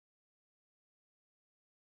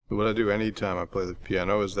What I do anytime I play the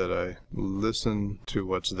piano is that I listen to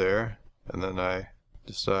what's there, and then I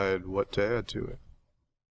decide what to add to it.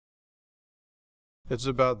 It's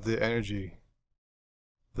about the energy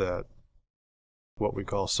that what we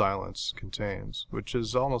call silence contains, which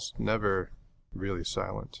is almost never really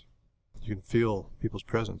silent. You can feel people's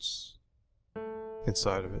presence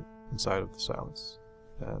inside of it, inside of the silence,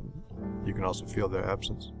 and you can also feel their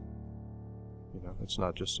absence. You know, it's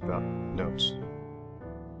not just about notes.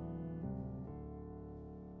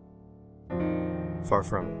 Far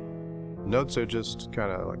from it. Notes are just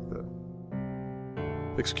kind of like the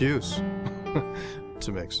excuse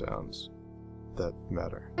to make sounds that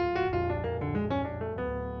matter.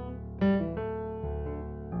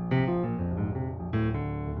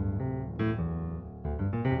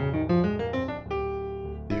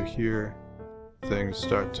 You hear things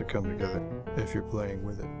start to come together if you're playing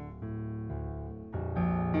with it.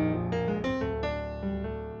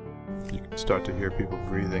 You can start to hear people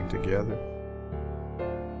breathing together.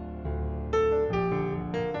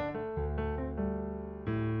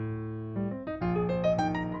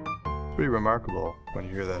 It's pretty remarkable when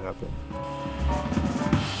you hear that happen.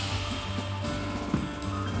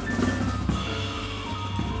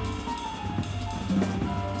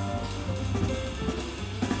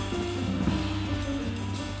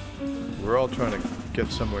 We're all trying to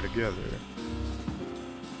get somewhere together,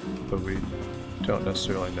 but we don't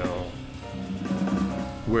necessarily know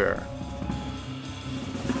where.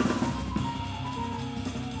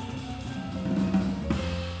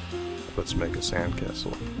 Let's make a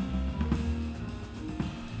sandcastle.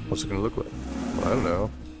 What's it going to look like? Well, I don't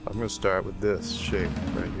know. I'm going to start with this shape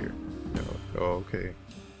right here. You know, oh, okay.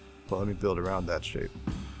 Well, let me build around that shape.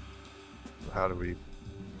 How do we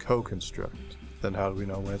co-construct? Then how do we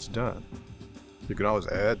know when it's done? You can always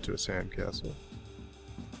add to a sandcastle.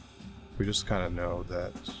 We just kind of know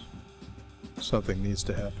that something needs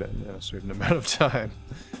to happen in a certain amount of time,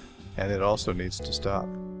 and it also needs to stop.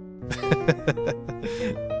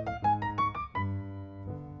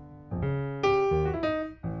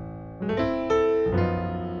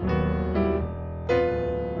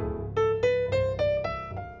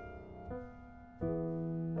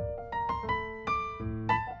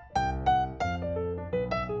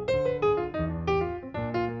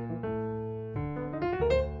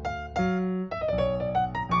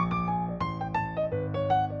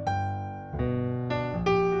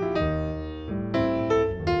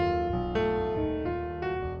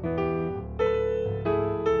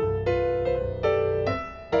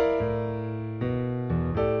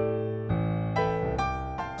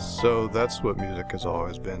 So that's what music has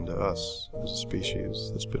always been to us as a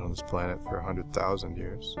species that's been on this planet for 100,000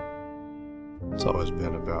 years. It's always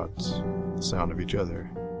been about the sound of each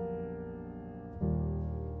other.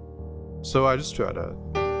 So I just try to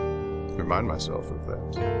remind myself of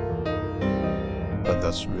that. But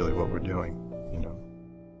that's really what we're doing, you know.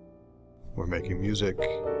 We're making music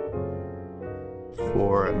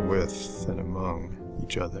for and with and among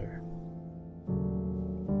each other.